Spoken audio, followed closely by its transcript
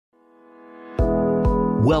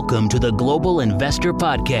Welcome to the Global Investor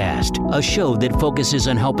Podcast, a show that focuses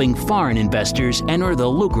on helping foreign investors enter the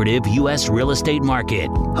lucrative U.S. real estate market.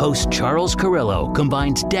 Host Charles Carrillo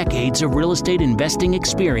combines decades of real estate investing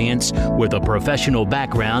experience with a professional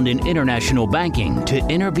background in international banking to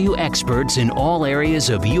interview experts in all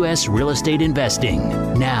areas of U.S. real estate investing.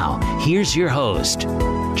 Now, here's your host,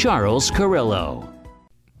 Charles Carrillo.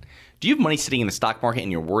 Do you have money sitting in the stock market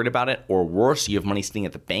and you're worried about it? Or worse, you have money sitting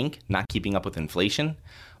at the bank, not keeping up with inflation?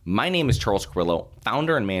 My name is Charles Carrillo,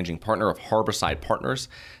 founder and managing partner of Harborside Partners.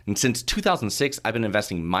 And since 2006, I've been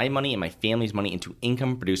investing my money and my family's money into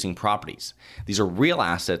income-producing properties. These are real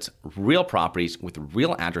assets, real properties with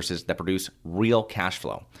real addresses that produce real cash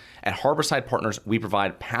flow. At Harborside Partners, we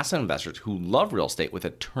provide passive investors who love real estate with a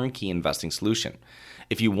turnkey investing solution.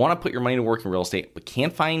 If you want to put your money to work in real estate but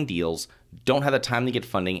can't find deals, don't have the time to get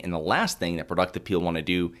funding, and the last thing that productive people want to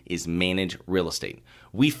do is manage real estate.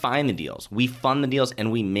 We find the deals, we fund the deals,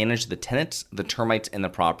 and we manage the tenants, the termites, and the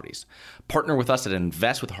properties. Partner with us at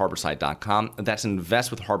investwithharborside.com. That's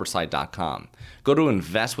investwithharborside.com. Go to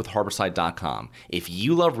investwithharborside.com. If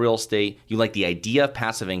you love real estate, you like the idea of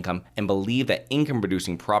passive income, and believe that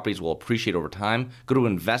income-producing properties will appreciate over time, go to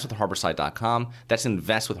investwithharborside.com. That's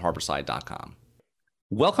investwithharborside.com.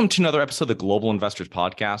 Welcome to another episode of the Global Investors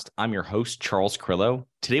Podcast. I'm your host, Charles Carrillo.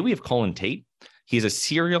 Today we have Culin Tate. He is a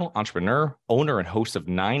serial entrepreneur, owner, and host of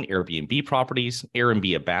 9 Airbnb properties,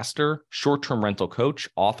 Airbnb ambassador, short-term rental coach,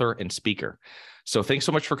 author, and speaker. So thanks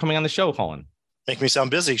so much for coming on the show, Culin. Make me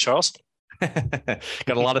sound busy, Charles. Got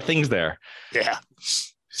a lot of things there. Yeah.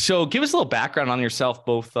 So give us a little background on yourself,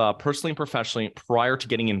 both personally and professionally, prior to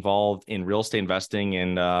getting involved in real estate investing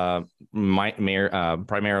and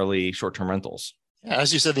primarily short-term rentals. Yeah,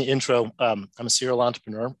 as you said in the intro, I'm a serial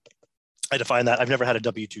entrepreneur. I define that I've never had a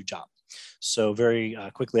W-2 job. So very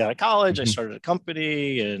quickly out of college, I started a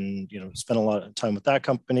company and spent a lot of time with that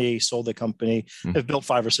company, sold the company. I've built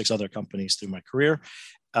 5 or 6 other companies through my career.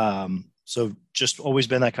 So just always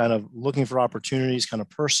been that kind of looking for opportunities kind of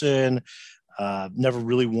person. Never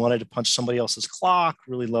really wanted to punch somebody else's clock.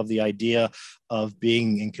 Really love the idea of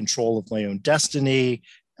being in control of my own destiny.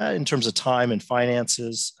 In terms of time and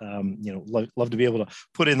finances, love to be able to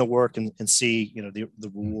put in the work and see, the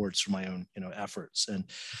rewards for my own, efforts. And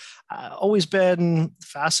always been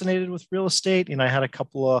fascinated with real estate. I had a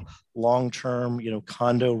couple of long-term,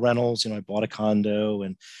 condo rentals. I bought a condo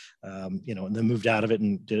and then moved out of it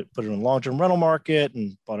and put it in a long-term rental market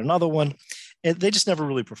and bought another one. And they just never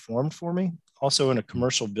really performed for me. Also in a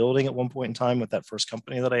commercial building at one point in time with that first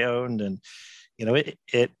company that I owned. And it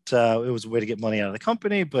was a way to get money out of the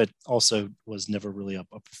company, but also was never really a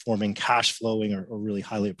performing, cash flowing or really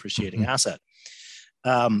highly appreciating asset.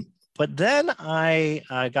 But then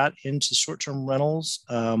I got into short-term rentals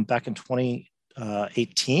back in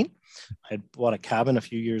 2018. I had bought a cabin a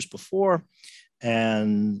few years before,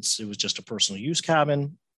 and it was just a personal use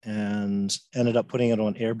cabin, and ended up putting it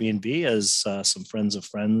on Airbnb as some friends of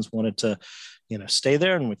friends wanted to, stay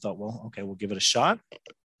there. And we thought, well, okay, we'll give it a shot.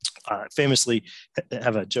 Famously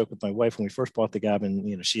have a joke with my wife when we first bought the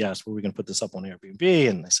cabin. She asked, "Were we going to put this up on Airbnb?"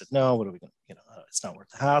 And I said, "No. What are we going to? It's not worth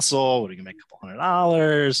the hassle. What are we going to make a couple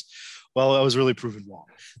 $100?" Well, I was really proven wrong.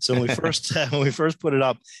 So when we first put it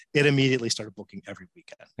up, it immediately started booking every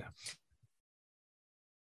weekend. Yeah.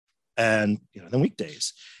 And then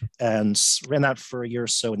weekdays, and ran that for a year or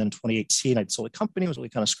so. And then in 2018, I'd sold a company. I was really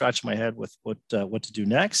kind of scratching my head with what to do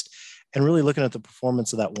next, and really looking at the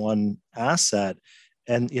performance of that one asset.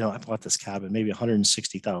 And, I bought this cabin, maybe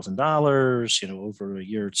 $160,000, over a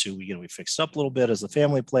year or two, we fixed up a little bit as a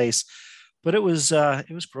family place, but it was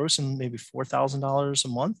grossing maybe $4,000 a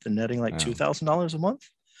month and netting like $2,000 a month.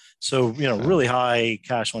 So, really high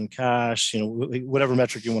cash on cash, whatever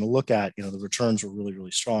metric you want to look at, the returns were really, really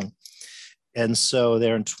strong. And so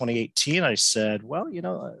there in 2018, I said, well,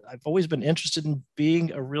 I've always been interested in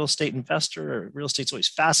being a real estate investor. Real estate's always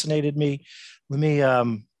fascinated me. Let me,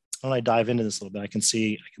 when I dive into this a little bit, I can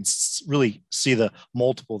really see the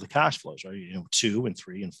multiple of the cash flows, right? 2 and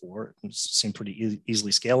 3 and 4 seem pretty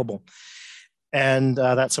easily scalable. And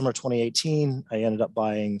that summer of 2018, I ended up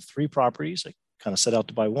buying 3 properties. I kind of set out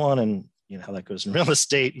to buy one, and how that goes in real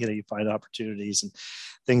estate. You find opportunities and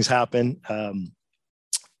things happen.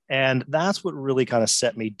 And that's what really kind of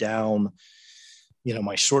set me down,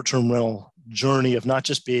 my short-term rental journey of not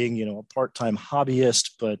just being, a part-time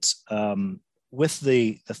hobbyist, but with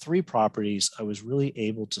the 3 properties, I was really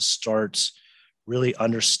able to start really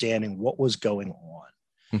understanding what was going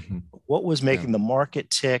on, what was making the market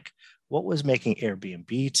tick, what was making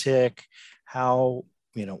Airbnb tick, how,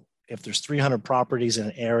 if there's 300 properties in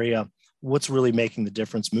an area, what's really making the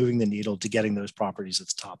difference, moving the needle to getting those properties at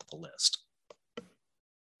the top of the list.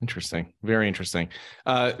 Interesting. Very interesting.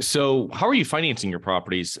 So how are you financing your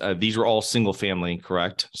properties? These were all single family,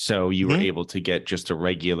 correct? So you were able to get just a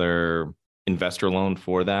regular investor loan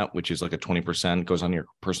for that, which is like a 20% goes on your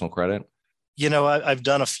personal credit? I've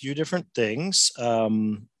done a few different things.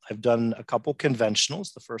 I've done a couple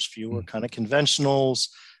conventionals. The first few were kind of conventionals.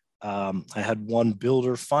 I had one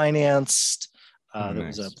builder financed. That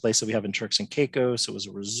Nice. was a place that we have in Turks and Caicos. It was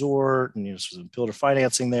a resort, and this was a builder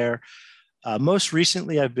financing there. Most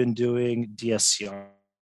recently, I've been doing DSCR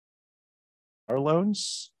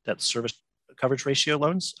loans, debt service coverage ratio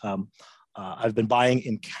loans. I've been buying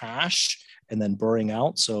in cash and then burring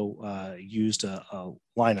out. So used a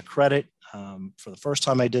line of credit for the first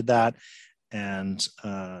time I did that, and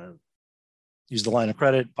used the line of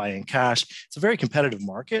credit, buying cash. It's a very competitive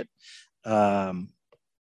market.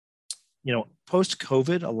 Post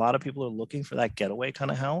COVID, a lot of people are looking for that getaway kind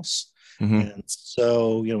of house. And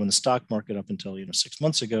so, when the stock market up until, 6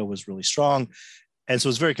 months ago was really strong. And so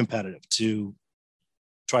it's very competitive to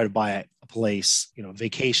try to buy a place,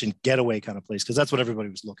 vacation getaway kind of place, because that's what everybody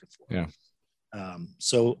was looking for. Yeah.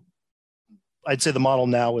 So I'd say the model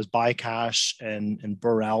now is buy cash and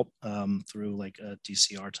burr out through like a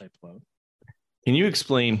DCR type loan. Can you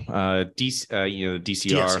explain DSCR?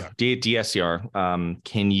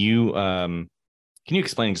 Can you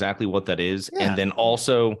explain exactly what that is? Yeah. And then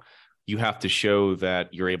also you have to show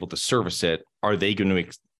that you're able to service it. Are they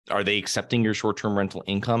accepting your short-term rental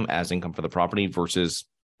income as income for the property versus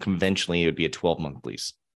conventionally it would be a 12-month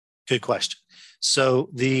lease? Good question. So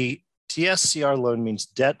the DSCR loan means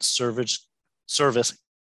debt service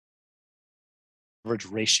coverage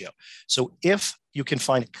ratio. So if you can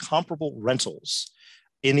find comparable rentals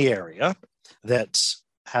in the area that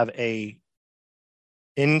have a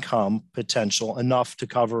income potential enough to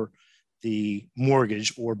cover the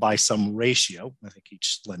mortgage, or by some ratio, I think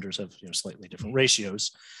each lenders have slightly different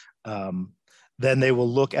ratios, then they will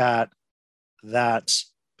look at that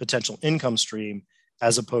potential income stream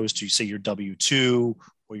as opposed to, say, your W-2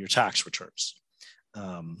 or your tax returns.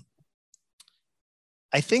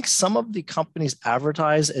 I think some of the companies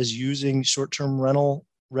advertise as using short-term rental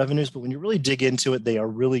revenues, but when you really dig into it, they are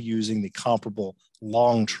really using the comparable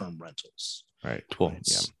long-term rentals. Right. Cool.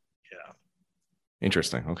 Yeah.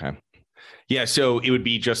 Interesting. Okay. Yeah. So it would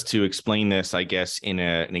be, just to explain this, I guess, in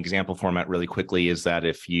an example format really quickly, is that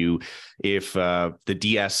if the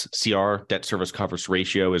DSCR, debt service coverage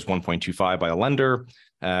ratio, is 1.25 by a lender,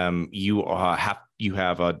 you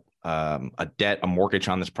have a mortgage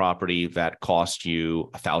on this property that costs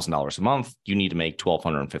you $1,000 a month. You need to make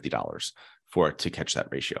 $1,250 for it to catch that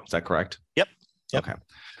ratio. Is that correct? Yep. Okay.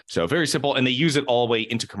 So very simple. And they use it all the way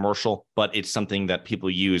into commercial, but it's something that people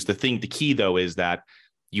use. The key though, is that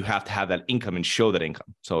you have to have that income and show that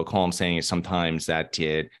income. So all I'm saying is sometimes that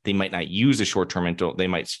they might not use a short-term rental. They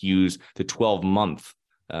might use the 12-month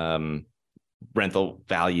rental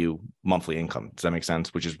value monthly income. Does that make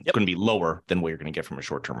sense? Which is going to be lower than what you're going to get from a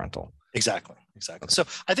short-term rental. Exactly. So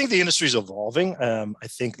I think the industry is evolving. I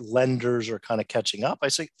think lenders are kind of catching up. I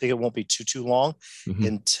think it won't be too long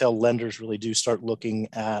until lenders really do start looking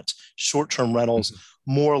at short-term rentals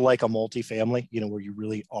more like a multifamily, where you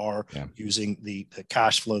really are using the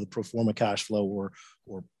cash flow, the pro forma cash flow, or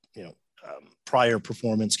prior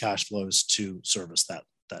performance cash flows to service that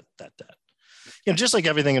debt. Just like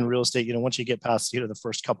everything in real estate, once you get past, the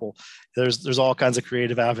first couple, there's all kinds of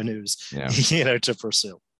creative avenues, to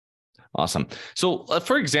pursue. Awesome. So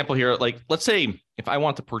for example here, like, let's say if I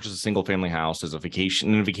want to purchase a single family house as a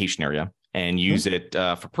vacation area and use it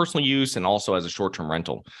for personal use and also as a short-term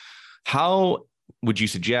rental, how would you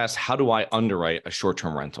suggest, how do I underwrite a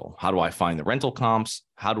short-term rental? How do I find the rental comps?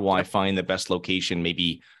 How do I find the best location?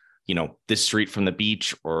 Maybe, this street from the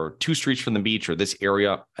beach, or 2 streets from the beach, or this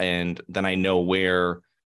area. And then I know where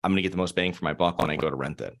I'm going to get the most bang for my buck when I go to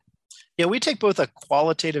rent it. Yeah, we take both a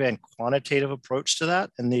qualitative and quantitative approach to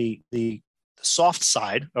that. And the soft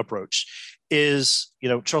side approach is,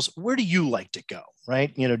 Charles, where do you like to go?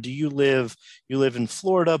 Right. Do you live in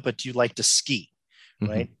Florida, but do you like to ski?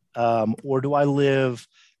 Right. Or do I live,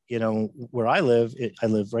 where I live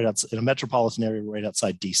right outside in a metropolitan area right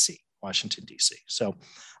outside DC, Washington, DC. So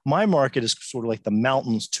my market is sort of like the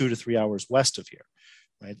mountains 2 to 3 hours west of here.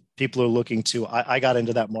 Right. People are looking to, I got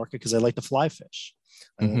into that market because I like to fly fish.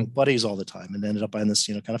 I went with buddies all the time and ended up buying this,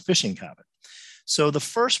 kind of fishing cabin. So the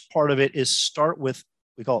first part of it is start with,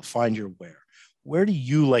 we call it find your where. where do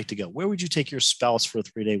you like to go? Where would you take your spouse for a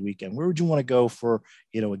 3-day weekend? Where would you want to go for,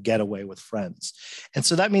 a getaway with friends? And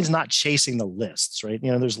so that means not chasing the lists, right?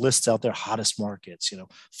 There's lists out there, hottest markets,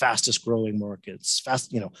 fastest growing markets,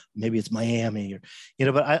 maybe it's Miami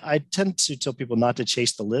but I tend to tell people not to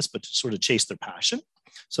chase the list, but to sort of chase their passion.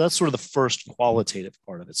 So that's sort of the first qualitative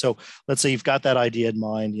part of it. So let's say you've got that idea in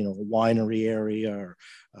mind, a winery area or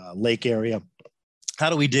lake area. How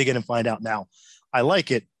do we dig in and find out now? I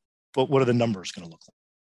like it, but what are the numbers going to look like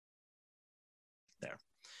there?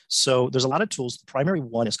 So there's a lot of tools. The primary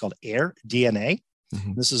one is called AirDNA.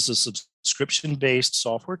 Mm-hmm. This is a subscription-based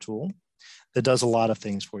software tool that does a lot of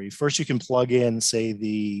things for you. First, you can plug in, say,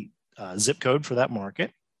 the zip code for that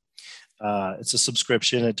market. It's a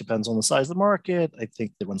subscription. It depends on the size of the market. I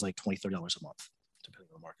think it runs like $20, $30 a month, depending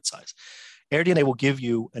on the market size. AirDNA will give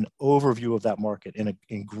you an overview of that market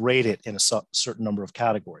and grade it in a certain number of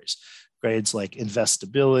categories. Grades like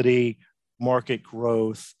investability, market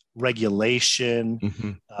growth, regulation,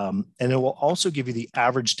 and it will also give you the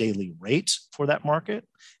average daily rate for that market.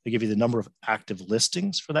 It'll give you the number of active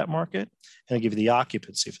listings for that market, and it'll give you the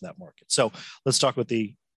occupancy for that market. So let's talk about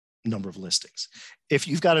the number of listings. If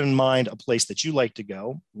you've got in mind a place that you like to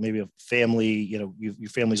go, maybe a family, your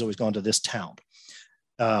family's always gone to this town.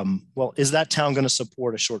 Well, is that town going to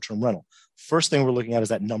support a short-term rental? First thing we're looking at is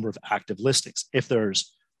that number of active listings. If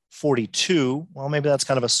there's 42, well, maybe that's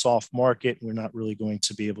kind of a soft market. We're not really going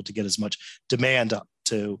to be able to get as much demand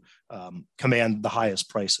to command the highest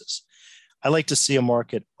prices. I like to see a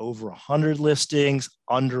market over 100 listings,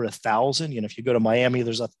 under 1,000. If you go to Miami,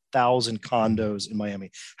 there's 1,000 condos in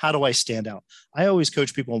Miami. How do I stand out? I always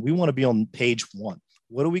coach people, we want to be on page one.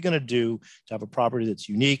 What are we going to do to have a property that's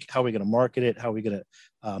unique? How are we going to market it? How are we going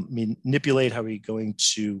to manipulate? How are we going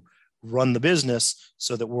to run the business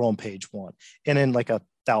so that we're on page one? And in like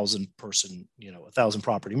 1,000 person, 1,000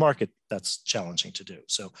 property market, that's challenging to do.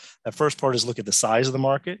 So that first part is look at the size of the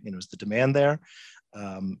market. Is the demand there?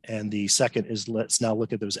 And the second is let's now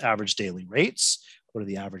look at those average daily rates. What are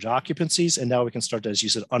the average occupancies? And now we can start to, as you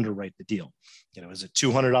said, underwrite the deal. Is it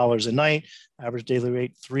 $200 a night, average daily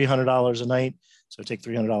rate, $300 a night? So take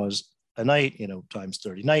 $300 a night, times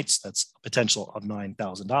 30 nights, that's a potential of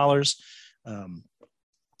 $9,000.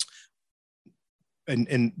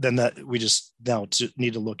 And then that we just now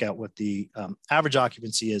need to look at what the average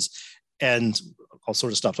occupancy is. And I'll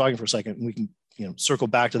sort of stop talking for a second, and we can circle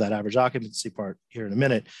back to that average occupancy part here in a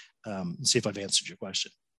minute and see if I've answered your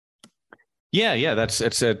question. Yeah, that's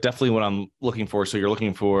definitely what I'm looking for. So you're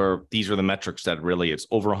looking for, these are the metrics that really, it's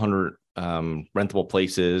over 100 rentable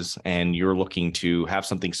places, and you're looking to have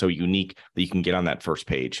something so unique that you can get on that first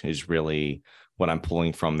page is really what I'm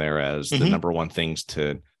pulling from there as the number one things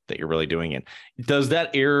that you're really doing it. Does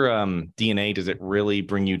that DNA, does it really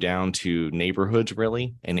bring you down to neighborhoods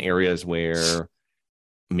really in areas where,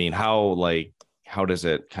 how does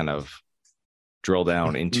it kind of drill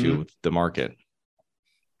down into the market?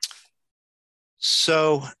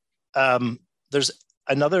 So there's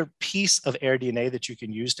another piece of AirDNA that you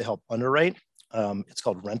can use to help underwrite. It's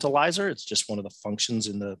called Rentalizer. It's just one of the functions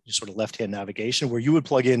in the sort of left-hand navigation where you would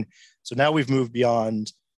plug in. So now we've moved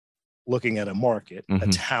beyond looking at a market, a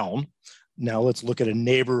town. Now let's look at a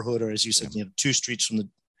neighborhood, or as you said, 2 streets from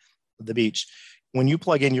the beach. When you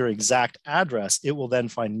plug in your exact address, it will then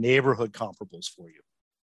find neighborhood comparables for you.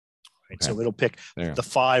 Right? Okay. So it'll pick the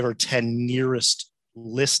 5 or 10 nearest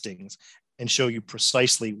listings and show you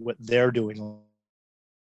precisely what they're doing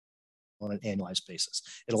on an annualized basis.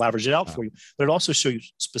 It'll average it out for you, but it'll also show you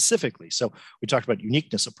specifically. So we talked about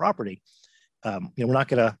uniqueness of property. We're not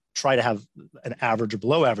going to try to have an average or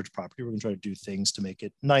below average property. We're going to try to do things to make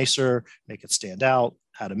it nicer, make it stand out,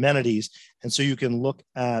 add amenities. And so you can look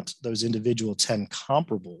at those individual 10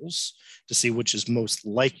 comparables to see which is most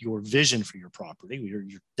like your vision for your property, your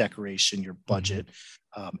decoration, your budget,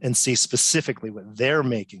 and see specifically what they're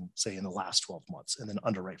making, say, in the last 12 months, and then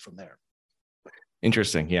underwrite from there.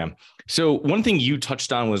 Interesting. Yeah. So one thing you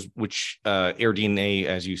touched on was, which AirDNA,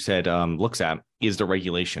 as you said, looks at, is the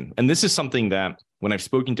regulation. And this is something that when I've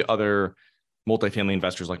spoken to other multifamily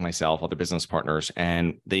investors like myself, other business partners,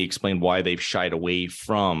 and they explain why they've shied away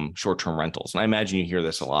from short-term rentals. And I imagine you hear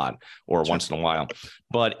this a lot or once in a while,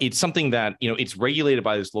 but it's something that, it's regulated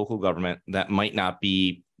by this local government that might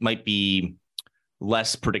be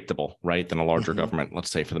less predictable, right, than a larger government,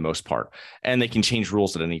 let's say, for the most part. And they can change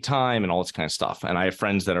rules at any time and all this kind of stuff. And I have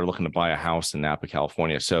friends that are looking to buy a house in Napa,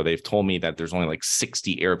 California. So they've told me that there's only like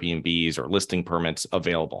 60 Airbnbs or listing permits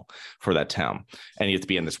available for that town. And you have to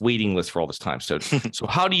be on this waiting list for all this time. So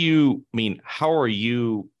how are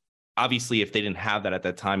you obviously, if they didn't have that at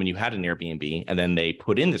that time and you had an Airbnb and then they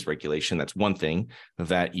put in this regulation, that's one thing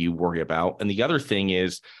that you worry about. And the other thing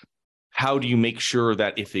is, how do you make sure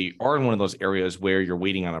that if they are in one of those areas where you're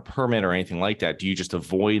waiting on a permit or anything like that, do you just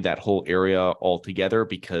avoid that whole area altogether?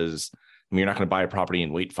 Because you're not going to buy a property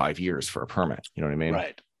and wait 5 years for a permit. You know what I mean?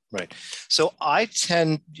 Right. Right. So I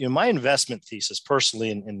tend, my investment thesis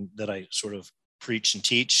personally, and that I sort of preach and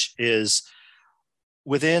teach, is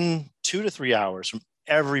within 2 to 3 hours from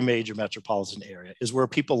every major metropolitan area is where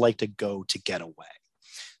people like to go to get away.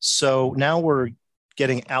 So now we're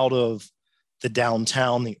getting out of the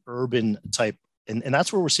downtown, the urban type, and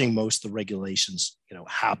that's where we're seeing most of the regulations,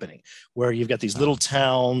 happening, where you've got these little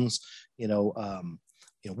towns,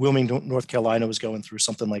 Wilmington, North Carolina was going through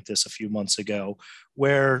something like this a few months ago,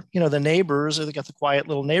 where, the neighbors, they got the quiet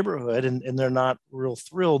little neighborhood and they're not real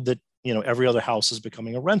thrilled that, every other house is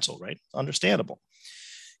becoming a rental, right? Understandable.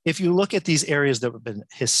 If you look at these areas that have been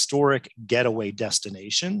historic getaway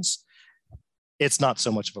destinations, it's not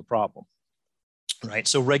so much of a problem, right?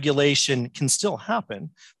 So regulation can still happen,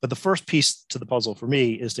 but the first piece to the puzzle for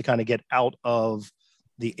me is to kind of get out of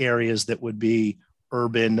the areas that would be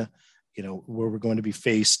urban, where we're going to be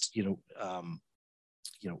faced,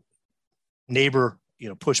 neighbor,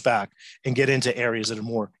 pushback, and get into areas that are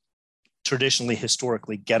more traditionally,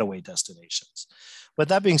 historically getaway destinations. But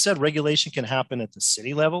that being said, regulation can happen at the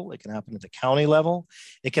city level. It can happen at the county level.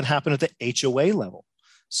 It can happen at the HOA level.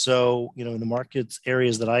 So, in the markets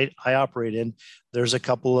areas that I operate in, there's a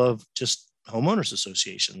couple of just homeowners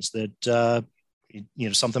associations that,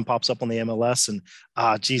 something pops up on the MLS and,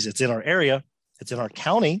 it's in our area. It's in our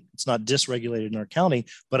county. It's not dysregulated in our county,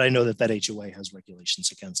 but I know that HOA has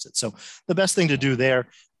regulations against it. So the best thing to do there,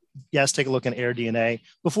 yes, take a look at AirDNA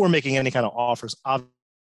before making any kind of offers. Obviously,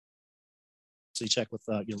 check with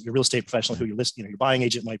your real estate professional, who your buying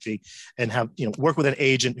agent might be, and have work with an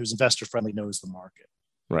agent who's investor friendly, knows the market.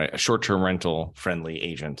 Right, a short-term rental friendly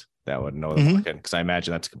agent that would know the market, because I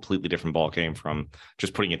imagine that's a completely different ballgame from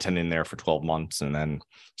just putting a tenant in there for 12 months and then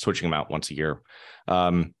switching them out once a year.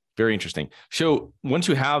 Very interesting. So once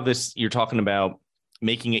you have this, you're talking about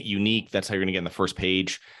making it unique. That's how you're going to get in the first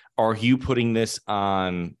page. Are you putting this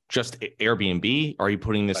on just Airbnb? Are you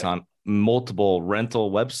putting this on multiple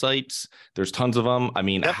rental websites? There's tons of them. I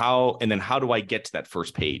mean, how do I get to that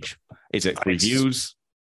first page? Is it reviews?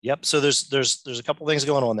 Yep. So there's a couple things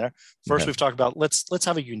going on there. First, we've talked about let's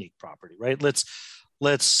have a unique property, right?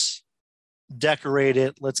 Let's decorate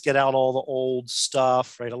it. Let's get out all the old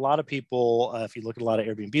stuff, right? A lot of people, if you look at a lot of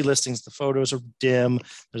Airbnb listings, the photos are dim.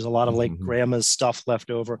 There's a lot of like grandma's stuff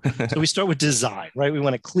left over. So we start with design, right? We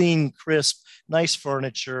want a clean, crisp, nice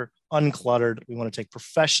furniture, uncluttered. We want to take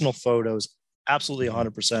professional photos, absolutely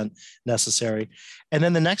 100% necessary. And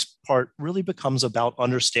then the next part really becomes about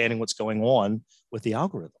understanding what's going on with the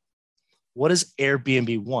algorithm. What does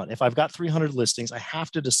Airbnb want? If I've got 300 listings, I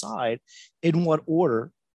have to decide in what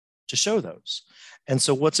order to show those. And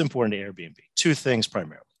so what's important to Airbnb? Two things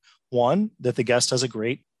primarily. One, that the guest has a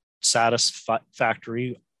great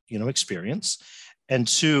satisfactory, experience. And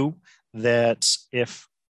two, that if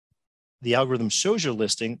the algorithm shows your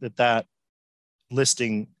listing, that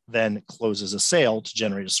listing then closes a sale to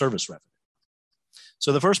generate a service revenue.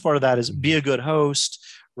 So the first part of that is be a good host,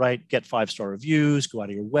 right? Get 5-star reviews, go out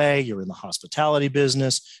of your way. You're in the hospitality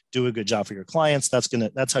business, do a good job for your clients.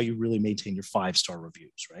 That's how you really maintain your 5-star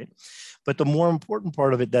reviews, right? But the more important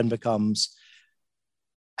part of it then becomes,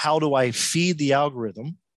 how do I feed the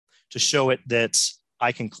algorithm to show it that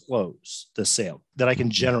I can close the sale, that I can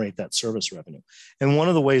generate that service revenue? And one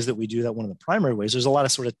of the ways that we do that, one of the primary ways, there's a lot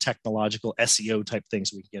of sort of technological SEO type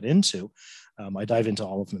things we can get into. I dive into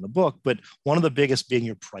all of them in the book, but one of the biggest being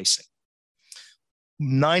your pricing.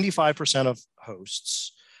 95% of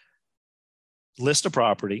hosts list a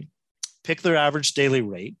property, pick their average daily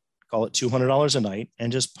rate, call it $200 a night,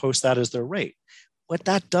 and just post that as their rate. What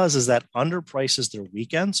that does is that underprices their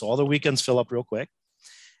weekends. So all their weekends fill up real quick,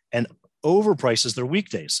 and overprices their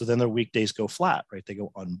weekdays. So then their weekdays go flat, right? They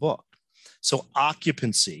go unbooked. So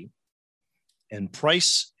occupancy and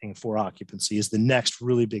pricing for occupancy is the next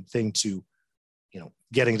really big thing to,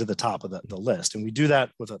 getting to the top of the list. And we do that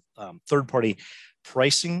with a third-party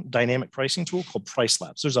dynamic pricing tool called Price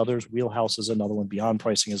Labs. There's others. Wheelhouse is another one. Beyond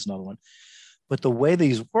Pricing is another one. But the way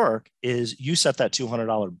these work is you set that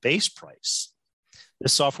 $200 base price.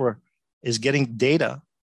 This software is getting data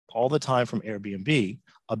all the time from Airbnb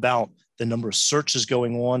about the number of searches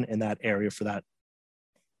going on in that area for that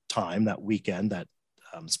time, that weekend, that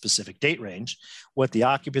specific date range, what the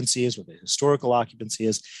occupancy is, what the historical occupancy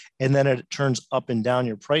is, and then it turns up and down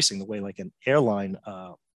your pricing the way like an airline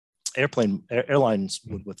airlines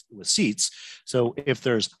would with seats. So if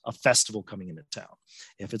there's a festival coming into town,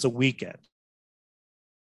 if it's a weekend,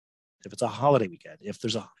 if it's a holiday weekend, if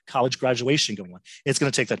there's a college graduation going on, it's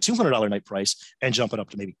going to take that $200 a night price and jump it up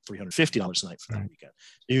to maybe $350 a night for that weekend.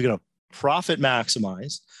 So you're going to profit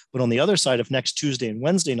maximize. But on the other side, if next Tuesday and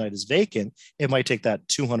Wednesday night is vacant, it might take that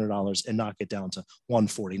 $200 and knock it down to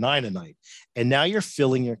 $149 a night. And now you're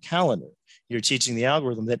filling your calendar. You're teaching the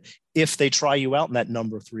algorithm that if they try you out in that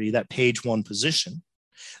number 3, that page 1 position,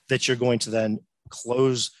 that you're going to then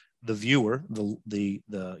close the viewer,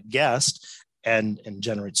 the guest, and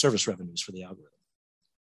generate service revenues for the algorithm.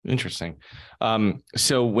 Interesting.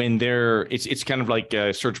 So when it's kind of like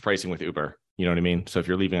surge pricing with Uber. You know what I mean? So if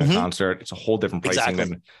you're leaving a concert, it's a whole different pricing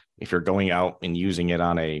than if you're going out and using it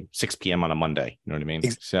on a 6 p.m. on a Monday. You know what I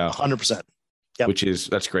mean? So 100%. Yep.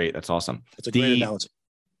 That's great. That's awesome. It's a great analogy.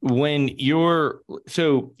 When you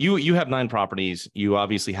have 9 properties, you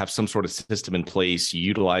obviously have some sort of system in place. You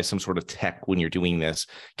utilize some sort of tech when you're doing this.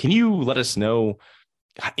 Can you let us know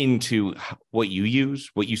into what you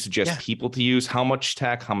use, what you suggest people to use? How much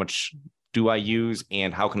tech, how much do I use,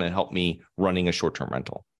 and how can it help me running a short-term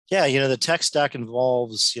rental? Yeah, the tech stack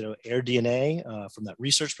involves, AirDNA from that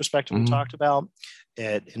research perspective we talked about.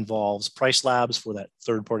 It involves price labs for that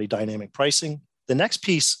third-party dynamic pricing. The next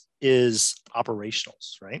piece is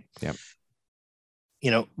operationals, right? Yeah.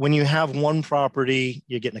 When you have one property,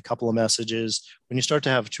 you're getting a couple of messages. When you start to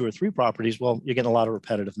have 2 or 3 properties, well, you're getting a lot of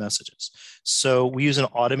repetitive messages. So we use an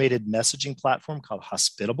automated messaging platform called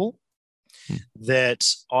Hospitable that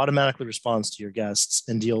automatically responds to your guests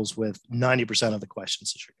and deals with 90% of the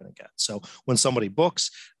questions that you're going to get. So when somebody books,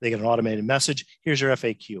 they get an automated message. Here's your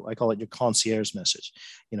FAQ. I call it your concierge message.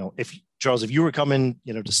 If you were coming,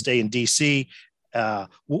 to stay in DC,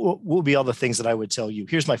 what will be all the things that I would tell you?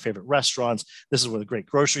 Here's my favorite restaurants. This is where the great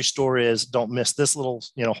grocery store is. Don't miss this little,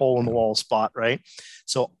 hole in the wall spot, right?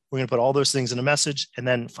 So we're going to put all those things in a message. And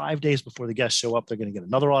then 5 days before the guests show up, they're going to get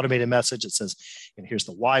another automated message that says, here's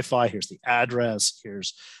the Wi-Fi, here's the address,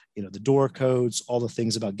 here's, the door codes, all the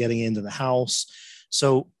things about getting into the house.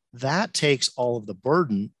 So that takes all of the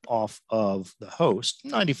burden off of the host,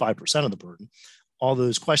 95% of the burden. All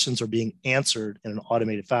those questions are being answered in an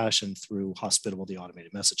automated fashion through Hospitable, the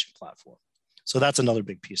automated messaging platform. So that's another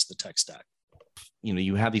big piece of the tech stack.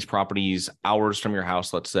 You have these properties hours from your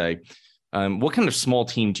house, let's say. What kind of small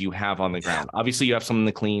team do you have on the ground? Obviously, you have someone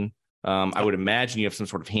to clean. I would imagine you have some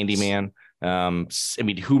sort of handyman.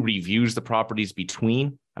 Who reviews the properties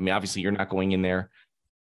between? Obviously, you're not going in there.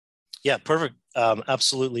 Yeah, perfect.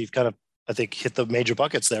 Absolutely. You've kind of, I think, hit the major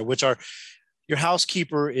buckets there, which are your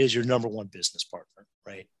housekeeper is your number one business partner,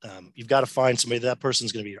 right? You've got to find somebody. That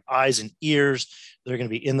person's going to be your eyes and ears. They're going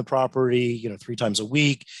to be in the property, 3 times a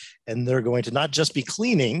week, and they're going to not just be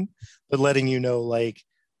cleaning, but letting like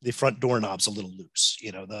the front doorknob's a little loose,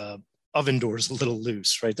 the oven door's a little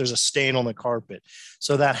loose, right? There's a stain on the carpet.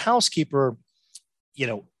 So that housekeeper,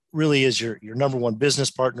 really is your number one business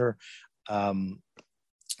partner.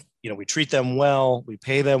 We treat them well, we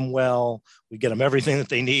pay them well, we get them everything that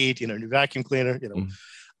they need, new vacuum cleaner,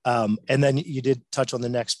 and then you did touch on the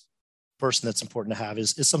next person that's important to have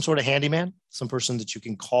is some sort of handyman, some person that you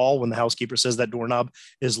can call when the housekeeper says that doorknob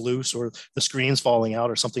is loose or the screen's falling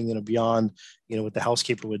out or something, beyond, what the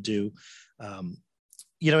housekeeper would do.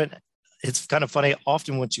 It's kind of funny.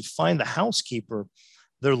 Often once you find the housekeeper,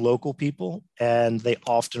 they're local people and they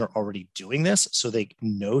often are already doing this. So they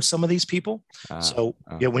know some of these people.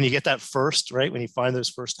 When you get that first, right, when you find those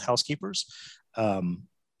first housekeepers,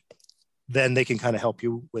 then they can kind of help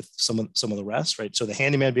you with some of the rest, right? So the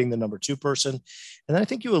handyman being the number 2 person. And then I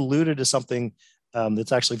think you alluded to something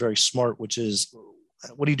that's actually very smart, which is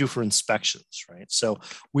what do you do for inspections, right? So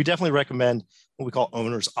we definitely recommend what we call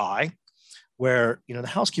owner's eye, where, the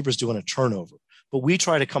housekeeper's doing a turnover. But we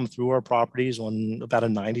try to come through our properties on about a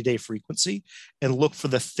 90-day frequency and look for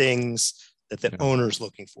the things that the owner's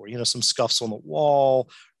looking for. Some scuffs on the wall,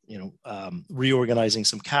 reorganizing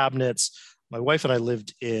some cabinets. My wife and I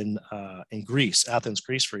lived in Greece, Athens,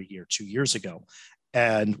 Greece, for a year, 2 years ago.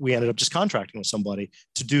 And we ended up just contracting with somebody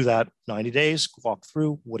to do that 90 days, walk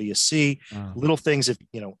through. What do you see? Little things, if,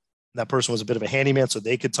 that person was a bit of a handyman, so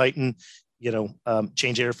they could tighten,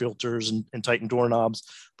 change air filters and tighten doorknobs.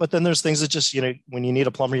 But then there's things that just, when you need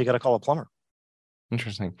a plumber, you got to call a plumber.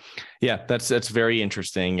 Interesting. Yeah, that's very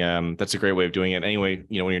interesting. That's a great way of doing it. Anyway,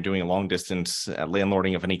 when you're doing a long distance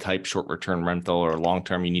landlording of any type, short return rental or long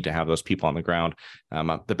term, you need to have those people on the ground.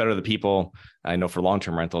 The better the people, I know for long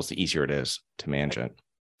term rentals, the easier it is to manage it.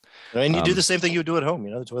 And you do the same thing you would do at home.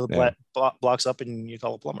 The toilet blocks up and you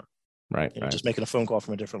call a plumber. Right. Just making a phone call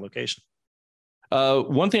from a different location.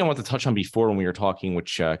 One thing I want to touch on before when we were talking,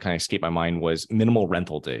 which kind of escaped my mind, was minimal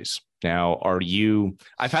rental days. Now,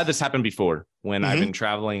 I've had this happen before when I've been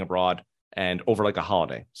traveling abroad and over like a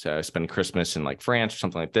holiday. So I spend Christmas in like France or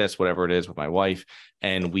something like this, whatever it is, with my wife.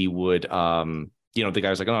 And we would, the guy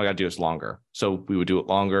was like, oh, I got to do this longer. So we would do it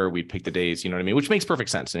longer. We'd pick the days, you know what I mean? Which makes perfect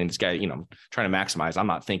sense. And this guy, trying to maximize. I'm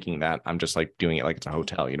not thinking that. I'm just like doing it like it's a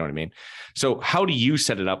hotel. You know what I mean? So how do you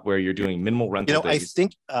set it up where you're doing minimal rental days? I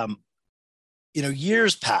think,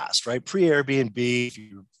 years past, right? Pre-Airbnb, if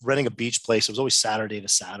you're renting a beach place, it was always Saturday to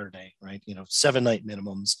Saturday, right? 7-night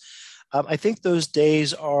minimums. I think those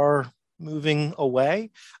days are moving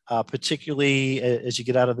away, particularly as you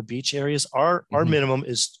get out of the beach areas. Our minimum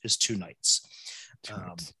is 2 nights.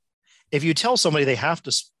 If you tell somebody they have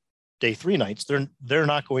to stay 3 nights, they're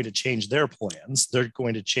not going to change their plans. They're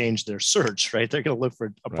going to change their search, right? They're going to look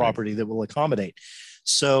for a property that will accommodate.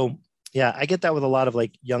 So yeah, I get that with a lot of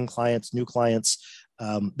like young clients, new clients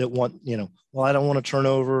that want, I don't want to turn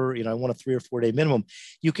over, I want a 3 or 4 day minimum.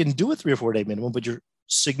 You can do a 3 or 4 day minimum, but you're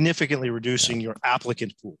significantly reducing your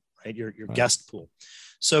applicant pool, right? Your guest pool.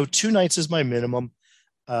 So 2 nights is my minimum.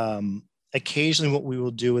 Occasionally what we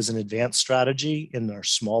will do as an advanced strategy in our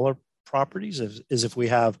smaller properties is if we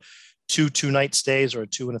have 2 2-night stays or a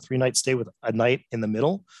 2 and a 3-night stay with a night in the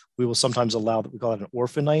middle, we will sometimes allow that. We call it an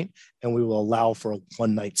orphan night, and we will allow for a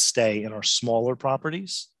 1-night stay in our smaller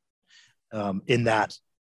properties in that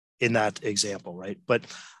example, right? But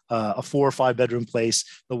a 4 or 5 bedroom place,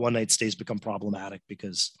 the 1-night stays become problematic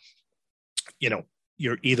because,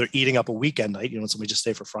 you're either eating up a weekend night, somebody just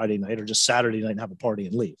stay for Friday night, or just Saturday night and have a party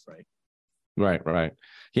and leave, right? Right.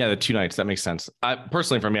 Yeah, the 2 nights, that makes sense.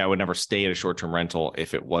 Personally, for me, I would never stay at a short-term rental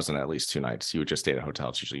if it wasn't at least 2 nights. You would just stay at a hotel.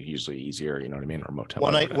 It's usually easier, you know what I mean, or motel.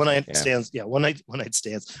 One night stays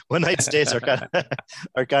are kind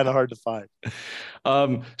of hard to find.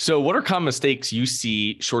 So what are common mistakes you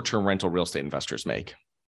see short-term rental real estate investors make?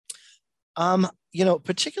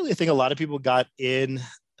 Particularly I think a lot of people got in,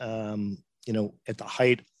 at the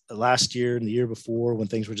height of last year and the year before when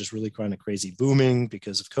things were just really kind of crazy booming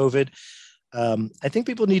because of COVID. I think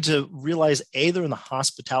people need to realize A, they're in the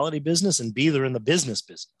hospitality business, and B, they're in the business,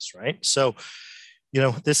 right? So,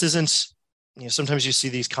 this isn't, sometimes you see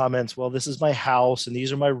these comments, well, this is my house and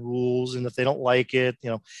these are my rules. And if they don't like it,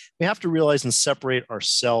 we have to realize and separate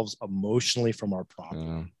ourselves emotionally from our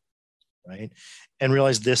property, right? And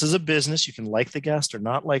realize this is a business. You can like the guest or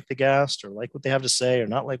not like the guest, or like what they have to say or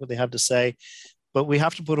not like what they have to say. But we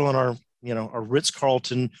have to put on our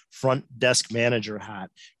Ritz-Carlton front desk manager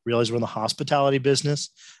hat, realize we're in the hospitality business.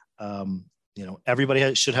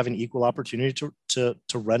 Everybody should have an equal opportunity to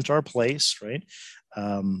rent our place, right?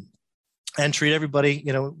 And treat everybody,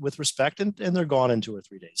 with respect, and they're gone in 2 or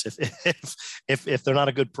 3 days. If they're not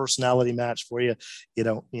a good personality match for you,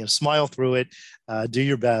 smile through it, do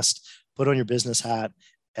your best, put on your business hat,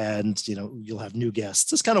 and, you'll have new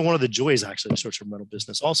guests. It's kind of one of the joys actually of short-term rental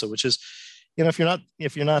business also, which is, if you're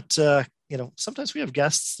not, sometimes we have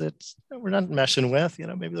guests that we're not meshing with,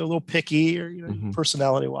 maybe they're a little picky or,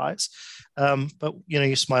 personality wise. But,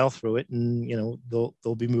 you smile through it, and,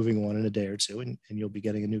 they'll be moving on in a day or two, and you'll be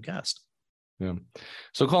getting a new guest. Yeah.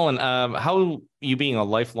 So Culin, how, you being a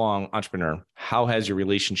lifelong entrepreneur, how has your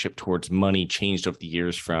relationship towards money changed over the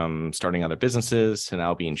years from starting other businesses to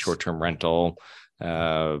now being short-term rental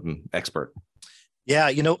expert? Yeah,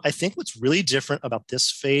 I think what's really different about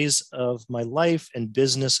this phase of my life and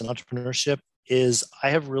business and entrepreneurship is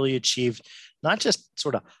I have really achieved not just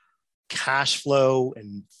sort of cash flow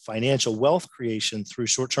and financial wealth creation through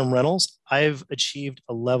short-term rentals. I've achieved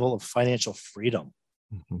a level of financial freedom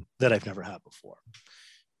that I've never had before.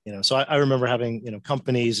 So I remember having,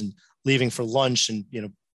 companies and leaving for lunch and,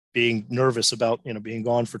 being nervous about, being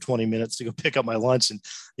gone for 20 minutes to go pick up my lunch, and,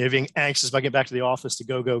 being anxious about getting back to the office to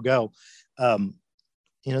go.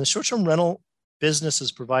 The short-term rental business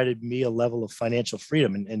has provided me a level of financial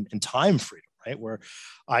freedom and time freedom, right? Where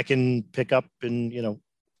I can pick up and,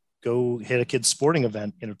 go hit a kid's sporting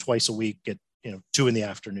event, twice a week at, 2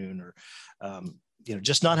 p.m, or,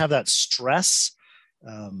 just not have that stress.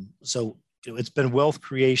 So it's been wealth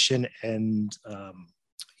creation and,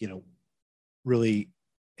 really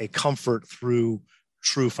a comfort through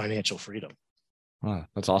true financial freedom. Wow,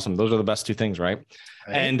 that's awesome. Those are the best 2 things, right?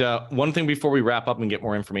 And one thing before we wrap up and get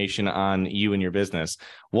more information on you and your business,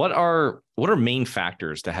 what are main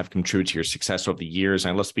factors that have contributed to your success over the years?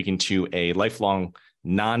 And I love speaking to a lifelong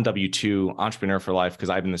non-W-2 entrepreneur for life, because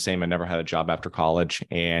I've been the same. I never had a job after college.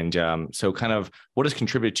 And so kind of what has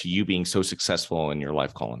contributed to you being so successful in your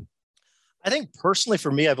life, Culin? I think personally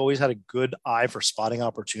for me, I've always had a good eye for spotting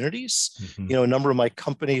opportunities. A number of my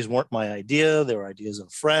companies weren't my idea. They were ideas of a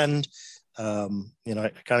friend.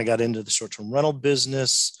 I kind of got into the short-term rental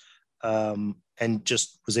business and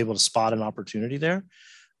just was able to spot an opportunity there.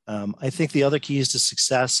 I think the other keys to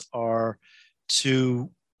success are to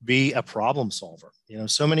be a problem solver.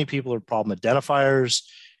 So many people are problem identifiers.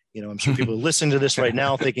 I'm sure people are listening to this right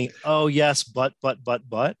now thinking, oh yes, but, well,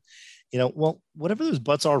 whatever those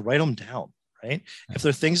buts are, write them down, right? If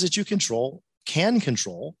they're things that you can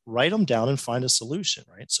control, write them down and find a solution,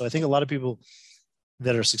 right? So I think a lot of people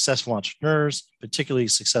that are successful entrepreneurs, particularly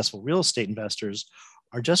successful real estate investors,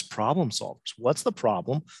 are just problem solvers. What's the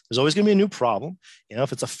problem? There's always going to be a new problem.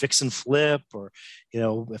 If it's a fix and flip, or,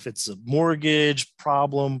 if it's a mortgage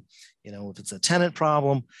problem, if it's a tenant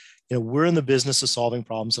problem, we're in the business of solving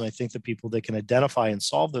problems. And I think the people that can identify and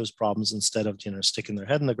solve those problems instead of, sticking their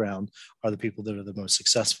head in the ground are the people that are the most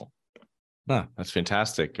successful. That's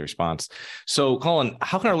fantastic response. So, Culin,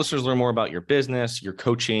 how can our listeners learn more about your business, your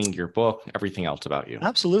coaching, your book, everything else about you?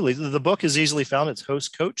 Absolutely. The book is easily found. It's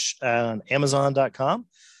Host Coach on Amazon.com.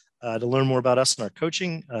 To learn more about us and our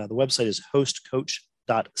coaching, the website is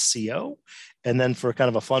hostcoach.co. And then for kind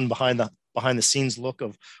of a fun behind the scenes look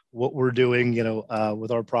of what we're doing,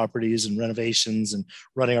 with our properties and renovations and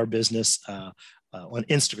running our business on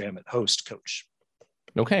Instagram at Host Coach.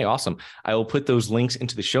 Okay, awesome. I will put those links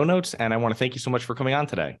into the show notes, and I want to thank you so much for coming on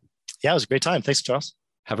today. Yeah, it was a great time. Thanks, Charles.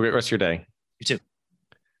 Have a great rest of your day. You too.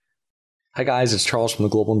 Hi, guys. It's Charles from the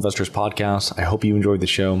Global Investors Podcast. I hope you enjoyed the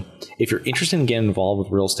show. If you're interested in getting involved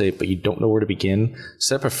with real estate, but you don't know where to begin,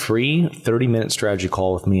 set up a free 30-minute strategy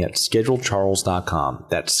call with me at schedulecharles.com.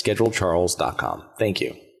 That's schedulecharles.com. Thank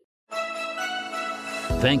you.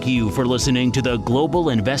 Thank you for listening to the Global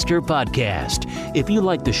Investor Podcast. If you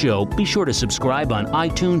like the show, be sure to subscribe on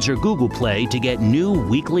iTunes or Google Play to get new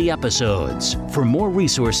weekly episodes. For more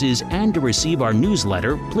resources and to receive our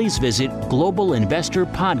newsletter, please visit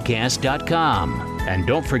globalinvestorpodcast.com. And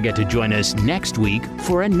don't forget to join us next week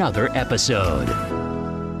for another episode.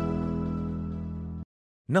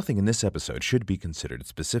 Nothing in this episode should be considered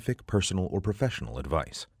specific, personal, or professional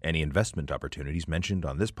advice. Any investment opportunities mentioned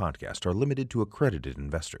on this podcast are limited to accredited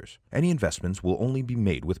investors. Any investments will only be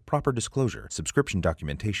made with proper disclosure, subscription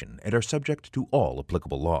documentation, and are subject to all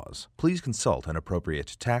applicable laws. Please consult an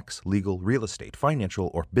appropriate tax, legal, real estate, financial,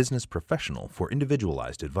 or business professional for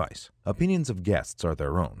individualized advice. Opinions of guests are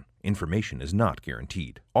their own. Information is not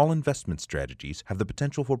guaranteed. All investment strategies have the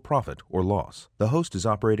potential for profit or loss. The host is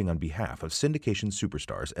operating on behalf of Syndication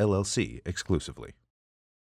Superstars, LLC exclusively.